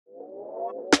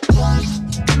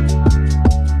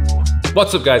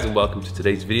What's up guys and welcome to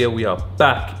today's video. We are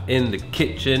back in the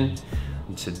kitchen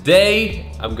and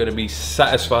today I'm going to be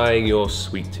satisfying your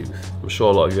sweet tooth. I'm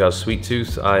sure a lot of you have sweet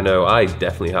tooth. I know I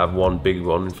definitely have one big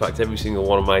one. In fact, every single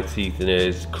one of my teeth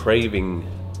is craving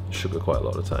sugar quite a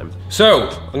lot of the time. So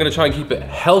I'm going to try and keep it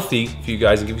healthy for you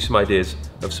guys and give you some ideas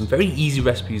of some very easy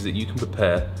recipes that you can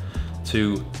prepare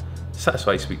to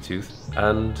satisfy your sweet tooth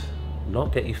and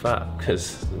not get you fat,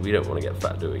 because we don't want to get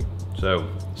fat, do we? So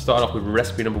start off with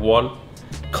recipe number one,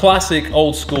 classic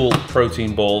old school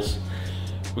protein balls.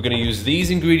 We're going to use these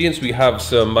ingredients. We have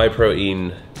some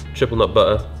MyProtein Triple Nut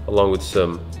butter along with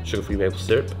some sugar-free maple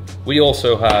syrup. We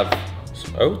also have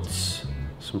some oats,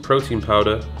 some protein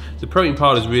powder. The protein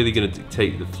powder is really going to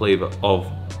dictate the flavor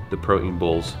of the protein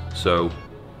balls. So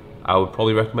I would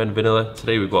probably recommend vanilla.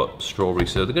 Today we've got strawberry,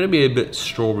 so they're going to be a bit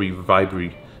strawberry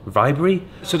vibery.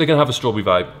 So they're going to have a strawberry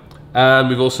vibe. And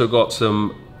we've also got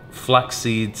some flax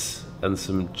seeds and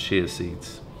some chia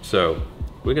seeds. So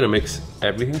we're going to mix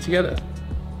everything together.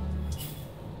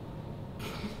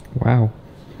 Wow.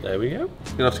 There we go.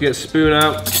 Gonna have to get a spoon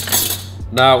out.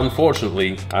 Now,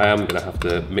 unfortunately, I am gonna have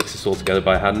to mix this all together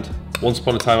by hand. Once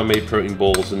upon a time, I made protein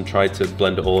balls and tried to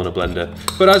blend it all in a blender.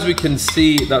 But as we can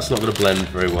see, that's not gonna blend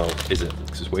very well, is it?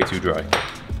 Because it's way too dry.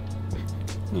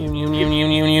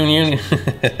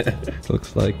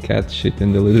 Looks like cat shit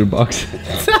in the litter box.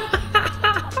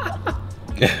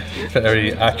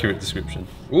 Very accurate description.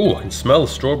 Ooh, I can smell the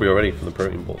strawberry already from the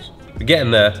protein balls. We're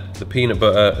getting there. The peanut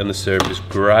butter and the syrup is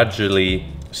gradually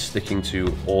sticking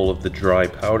to all of the dry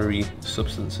powdery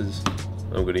substances.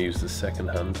 I'm going to use the second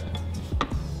hand.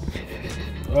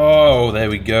 Oh, there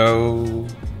we go.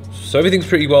 So everything's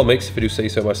pretty well mixed, if I do say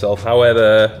so myself.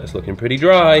 However, it's looking pretty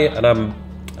dry and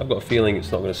I've got a feeling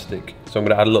it's not going to stick. So I'm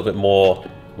going to add a little bit more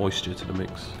moisture to the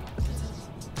mix.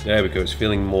 There we go, it's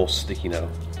feeling more sticky now.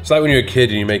 It's like when you're a kid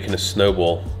and you're making a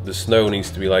snowball. The snow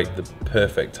needs to be like the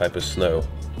perfect type of snow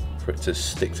for it to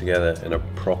stick together in a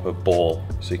proper ball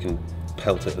so you can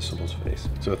pelt it at someone's face.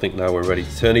 So I think now we're ready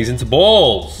to turn these into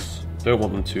balls. Don't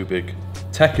want them too big.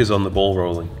 Tech is on the ball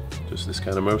rolling. Just this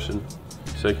kind of motion,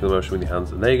 circular motion with your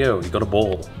hands, and there you go, you got a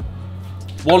ball.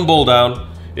 One ball down.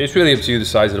 It's really up to you the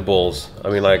size of the balls.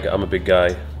 I mean, like, I'm a big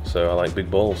guy, so I like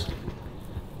big balls.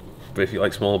 But if you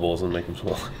like smaller balls, then make them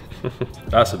small.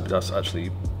 That's actually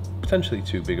potentially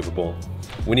too big of a ball.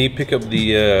 When you pick up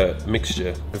the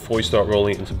mixture, before you start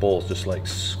rolling it into balls, just like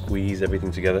squeeze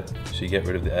everything together so you get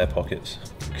rid of the air pockets.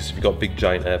 Because if you've got big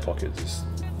giant air pockets, it's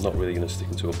not really going to stick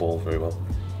into a ball very well.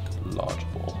 Large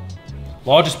ball.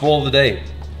 Largest ball of the day.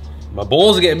 My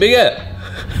balls are getting bigger!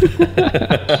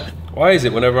 Why is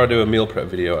it whenever I do a meal prep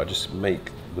video, I just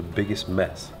make the biggest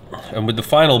mess? And with the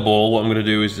final ball, what I'm going to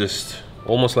do is just,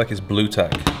 almost like it's blue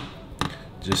tack,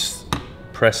 just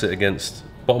press it against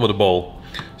the bottom of the bowl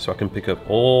so I can pick up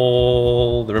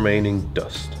all the remaining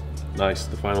dust. Nice,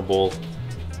 the final ball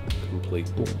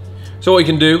complete. So what you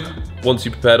can do once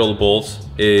you've prepared all the balls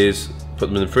is put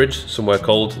them in the fridge somewhere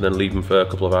cold and then leave them for a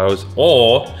couple of hours.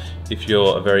 Or if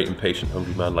you're a very impatient,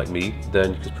 hungry man like me,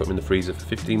 then you can put them in the freezer for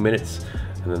 15 minutes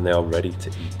and then they are ready to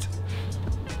eat.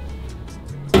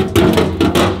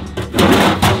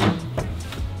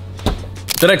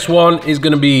 The next one is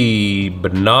going to be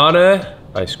banana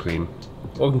ice cream.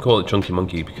 Or we can call it Chunky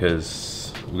Monkey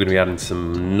because we're going to be adding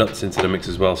some nuts into the mix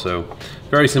as well. So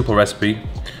very simple recipe.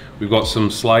 We've got some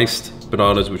sliced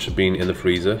bananas which have been in the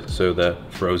freezer, so they're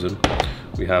frozen.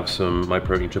 We have some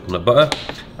MyProtein Triple Nut butter,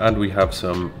 and we have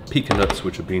some pecan nuts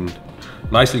which have been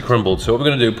nicely crumbled. So what we're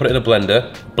going to do, put it in a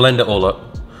blender, blend it all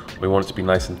up. We want it to be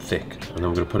nice and thick, and then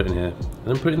we're going to put it in here and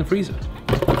then put it in the freezer.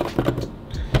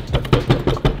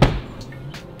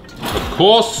 Of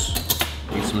course,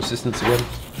 need some assistance again.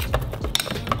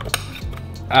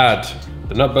 Add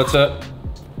the nut butter.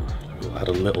 We'll add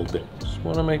a little bit. Just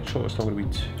want to make sure it's not going to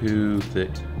be too thick.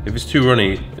 If it's too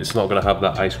runny, it's not going to have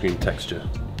that ice cream texture.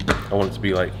 I want it to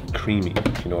be like creamy,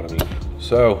 if you know what I mean.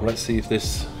 So let's see if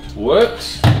this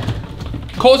works.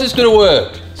 Of course it's going to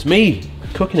work. It's me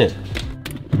cooking it.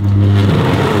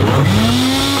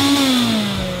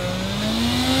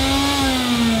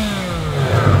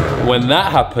 When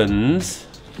that happens,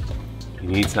 you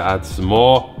need to add some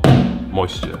more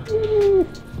moisture.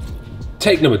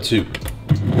 Take number two.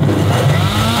 Come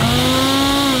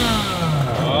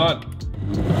on.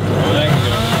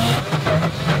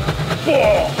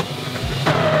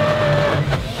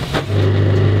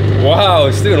 Wow,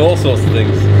 it's doing all sorts of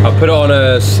things. I'll put it on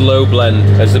a slow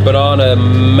blend. As the banana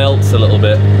melts a little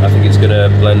bit, I think it's gonna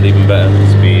blend even better.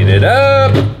 Speed it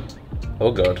up.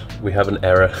 Oh God, we have an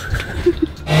error.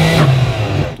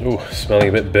 Ooh, smelling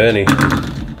a bit burny.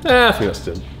 I think that's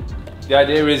done. The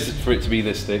idea is for it to be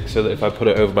this thick so that if I put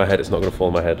it over my head, it's not going to fall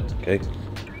on my head, okay?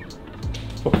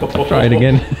 Try it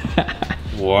again.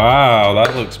 Wow,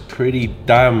 that looks pretty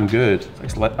damn good.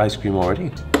 It's like ice cream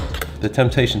already. The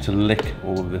temptation to lick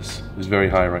all of this is very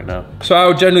high right now. So I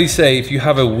would generally say if you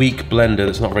have a weak blender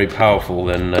that's not very powerful,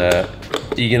 then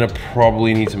you're gonna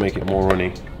probably need to make it more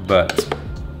runny. But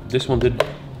this one did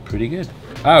pretty good.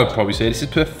 I would probably say this is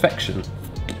perfection.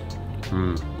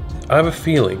 I have a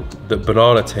feeling that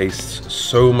banana tastes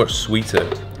so much sweeter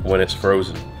when it's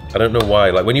frozen. I don't know why.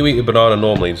 Like when you eat a banana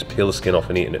normally, you just peel the skin off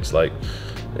and eat it, and it's like,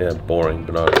 yeah, boring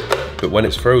banana. But when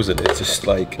it's frozen, it's just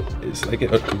like,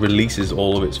 it releases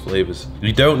all of its flavors.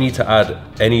 You don't need to add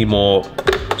any more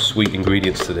sweet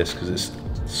ingredients to this because it's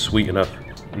sweet enough.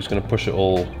 I'm just gonna push it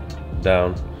all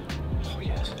down. Oh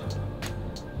yes.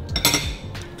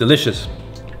 Delicious.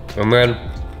 And then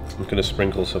I'm gonna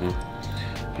sprinkle some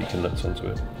pecan nuts onto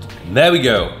it. And there we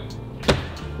go.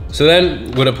 So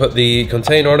then we're gonna put the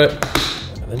container on it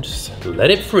and then just let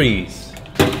it freeze.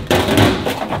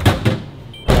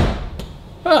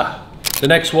 The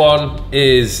next one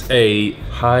is a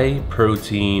high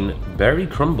protein berry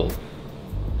crumble.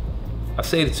 I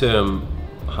say the term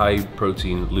high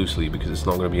protein loosely because it's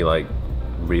not gonna be like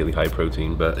really high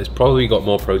protein, but it's probably got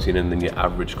more protein in than your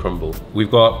average crumble. We've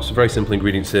got some very simple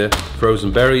ingredients here.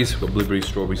 Frozen berries, we've got blueberries,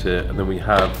 strawberries here, and then we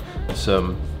have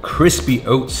some crispy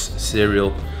oats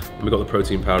cereal, and we've got the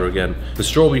protein powder again. The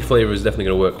strawberry flavor is definitely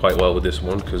gonna work quite well with this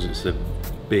one because it's a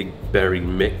big berry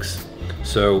mix.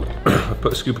 So I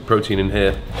put a scoop of protein in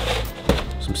here,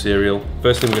 some cereal.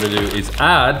 First thing we're gonna do is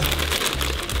add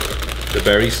the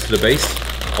berries to the base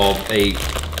of a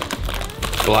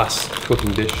glass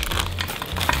cooking dish.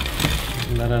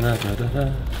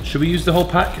 Should we use the whole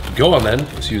pack? Go on then,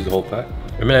 let's use the whole pack.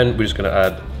 And then we're just gonna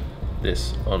add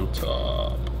this on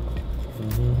top.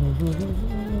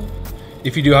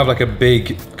 If you do have like a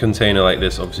big container like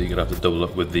this, obviously you're gonna have to double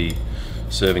up with the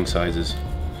serving sizes.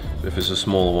 If it's a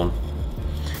smaller one,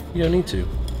 you don't need to.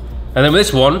 And then with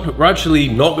this one, we're actually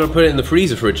not gonna put it in the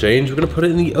freezer for a change, we're gonna put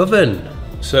it in the oven.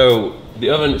 So the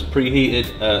oven is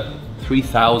preheated at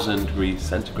 3000 degrees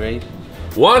centigrade,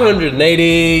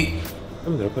 180, and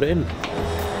we're gonna put it in.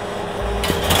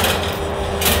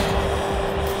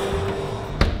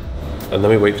 And then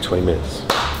we wait for 20 minutes.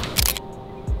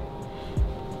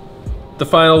 The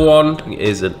final one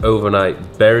is an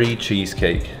overnight berry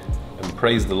cheesecake. And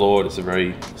praise the Lord, it's a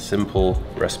very simple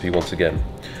recipe once again.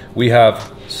 We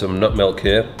have some nut milk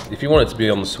here. If you want it to be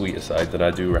on the sweeter side, then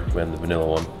I do recommend the vanilla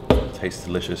one. It tastes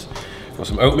delicious. We've got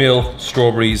some oatmeal,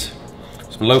 strawberries,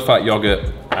 some low-fat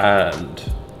yogurt, and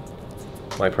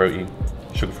MyProtein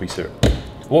sugar-free syrup.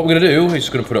 What we're gonna do is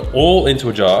just gonna put it all into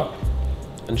a jar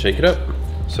and shake it up.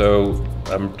 So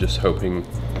I'm just hoping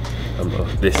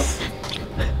this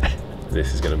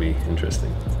is gonna be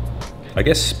interesting. I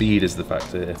guess speed is the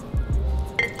factor here.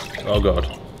 Oh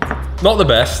God. Not the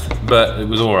best, but it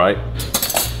was all right.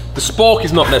 The spork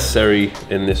is not necessary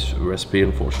in this recipe,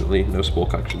 unfortunately. No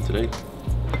spork action today.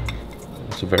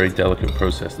 It's a very delicate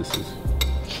process, this is.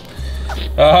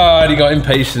 Ah, and he got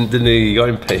impatient, didn't he? He got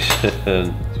impatient.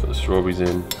 Let's put the strawberries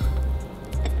in.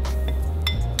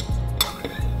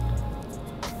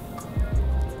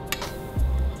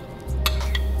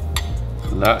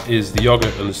 And that is the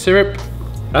yogurt and the syrup.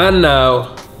 And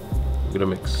now, I'm gonna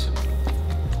mix.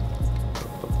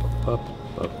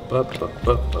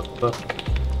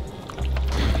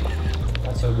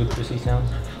 That's so good, crispy sounds.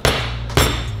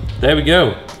 There we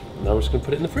go. Now we're just gonna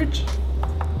put it in the fridge.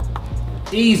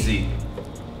 Easy.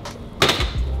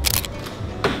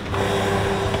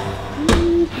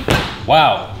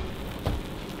 Wow.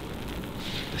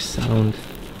 The sound.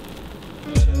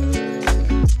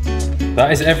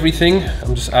 That is everything.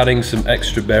 I'm just adding some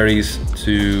extra berries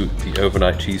to the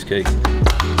overnight cheesecake.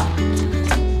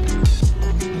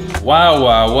 Wow,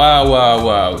 wow, wow, wow,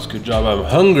 wow. It's a good job I'm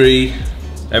hungry.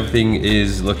 Everything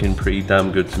is looking pretty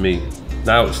damn good to me.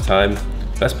 Now it's time,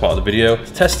 best part of the video,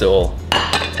 to test it all. I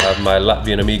have my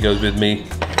Latvian amigos with me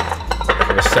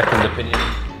for a second opinion.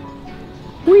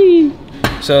 Whee!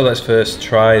 So let's first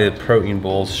try the protein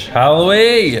balls, shall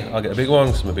we? I'll get a big one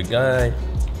because I'm a big guy.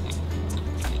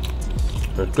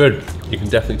 That's good. You can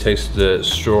definitely taste the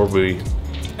strawberry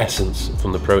essence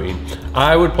from the protein.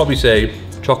 I would probably say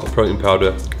chocolate protein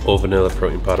powder or vanilla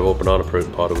protein powder or banana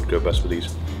protein powder would go best with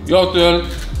these. Your turn.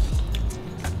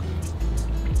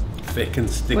 Thick and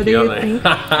sticky, aren't they?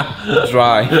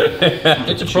 Dry.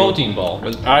 It's a protein ball.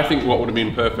 But I think what would have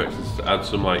been perfect is to add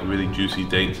some like really juicy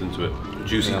dates into it.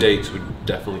 Juicy dates would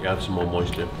definitely add some more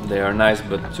moisture. They are nice,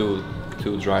 but too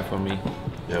dry for me.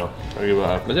 Yeah, I'll give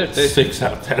that But they're a tasty. 6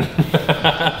 out of 10.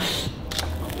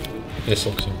 This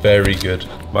looks very good.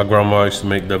 My grandma used to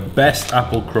make the best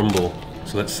apple crumble.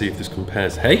 So let's see if this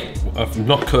compares. Hey, I've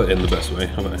not cut it in the best way,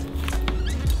 have I?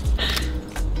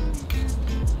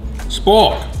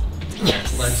 Spork!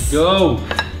 Yes. Let's go.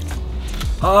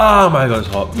 Oh my god, it's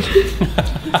hot.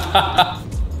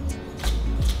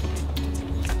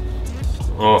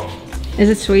 Oh. Is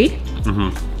it sweet?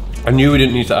 Mm-hmm. I knew we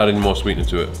didn't need to add any more sweetener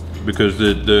to it because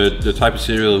the type of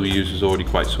cereal we use is already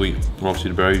quite sweet. And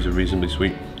obviously the berries are reasonably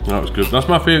sweet. And that was good. That's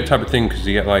my favorite type of thing because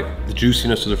you get like the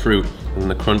juiciness of the fruit and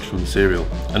the crunch from the cereal.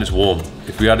 And it's warm.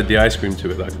 If we added the ice cream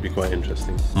to it, that could be quite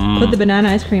interesting. Mm. Put the banana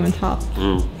ice cream on top.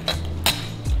 Mm.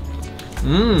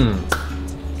 Mmm.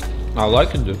 I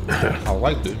like it. I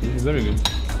like it. It's very good.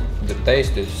 The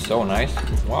taste is so nice.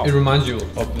 Wow. It reminds you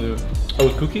of the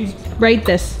oat cookies. Rate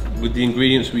this. With the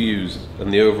ingredients we use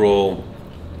and the overall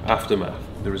aftermath,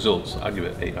 the results, I'd give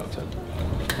it 8 out of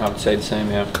 10. I would say the same,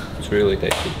 yeah. It's really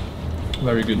tasty.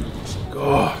 Very good.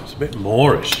 God, it's a bit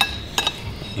moreish.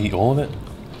 Eat all of it.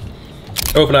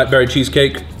 Overnight berry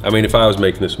cheesecake. I mean, if I was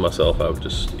making this for myself, I would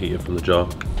just eat it from the jar.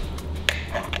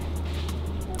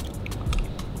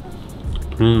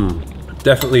 Mmm.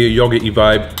 Definitely a yogurty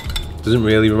vibe. Doesn't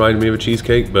really remind me of a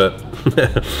cheesecake, but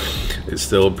it's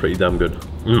still pretty damn good.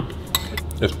 Mm.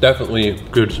 It's definitely a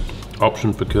good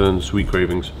option for killing sweet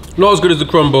cravings. Not as good as the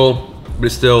crumble, but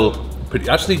it's still pretty.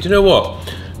 Actually, do you know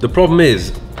what? The problem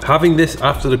is, having this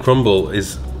after the crumble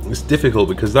is difficult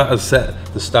because that has set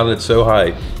the standard so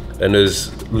high and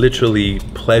has literally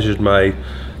pleasured my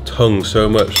tongue so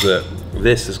much that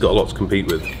this has got a lot to compete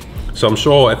with. So I'm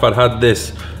sure if I'd had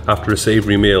this after a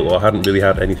savory meal or hadn't really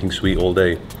had anything sweet all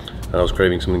day and I was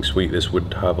craving something sweet, this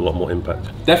would have a lot more impact.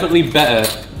 Definitely better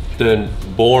than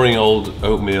boring old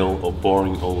oatmeal or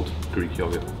boring old Greek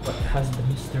yogurt. But it has the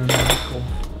Mr. Miracle.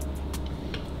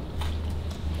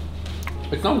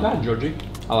 It's not bad, Georgie.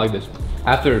 I like this.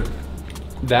 After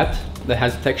that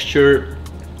has texture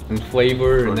and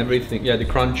flavor and everything. Yeah, the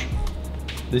crunch.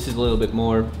 This is a little bit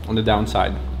more on the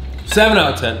downside. 7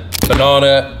 out of 10.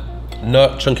 Banana,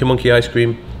 nut, chunky monkey ice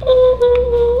cream.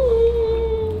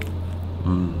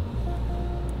 Mm.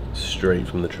 Straight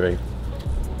from the tray.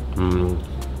 Mm.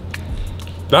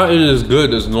 That is as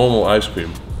good as normal ice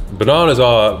cream. Bananas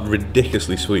are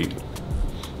ridiculously sweet.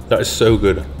 That is so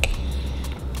good.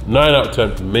 9 out of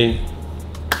 10 for me.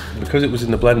 Because it was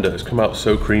in the blender, it's come out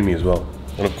so creamy as well.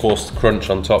 And of course, the crunch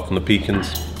on top from the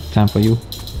pecans. Time for you.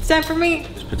 It's time for me.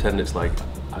 Just pretend it's like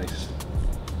ice.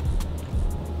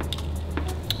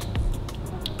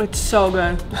 It's so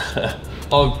good.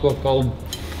 Oh.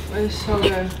 It's so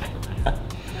good.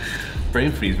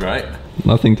 Brain freeze, right?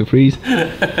 Nothing to freeze.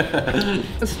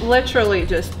 It's literally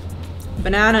just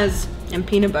bananas and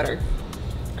peanut butter.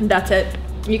 And that's it.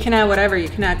 You can add whatever. You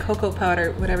can add cocoa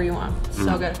powder, whatever you want. It's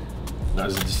so good. That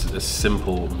is just a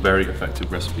simple, very effective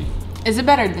recipe. Is it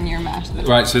better than your mash?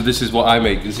 Right, so this is what I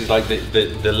make. This is like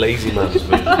the lazy man's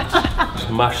version. Just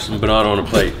mash some banana on a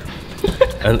plate.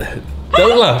 And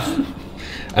don't laugh.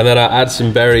 And then I add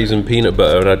some berries and peanut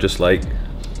butter and I just like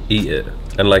eat it.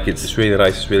 And like it's really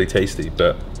nice, it's really tasty,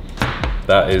 but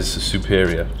that is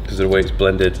superior because of the way it's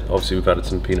blended. Obviously we've added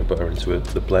some peanut butter into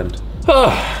the blend.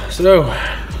 So,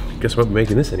 guess I won't be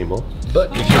making this anymore.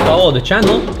 But if you follow the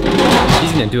channel,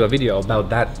 he's gonna do a video about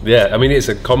that. Yeah, I mean it's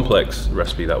a complex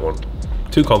recipe, that one.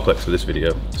 Too complex for this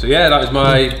video. So yeah, that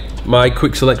is my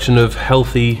quick selection of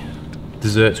healthy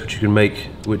desserts which you can make,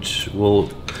 which will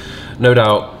no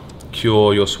doubt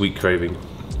cure your sweet craving.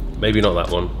 Maybe not that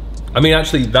one. I mean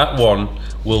actually that one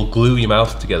will glue your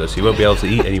mouth together so you won't be able to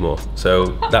eat anymore. So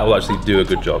that will actually do a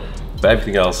good job. But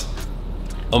everything else,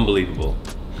 unbelievable.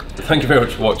 Thank you very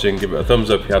much for watching. Give it a thumbs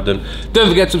up if you have done. Don't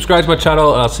forget to subscribe to my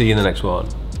channel and I'll see you in the next one.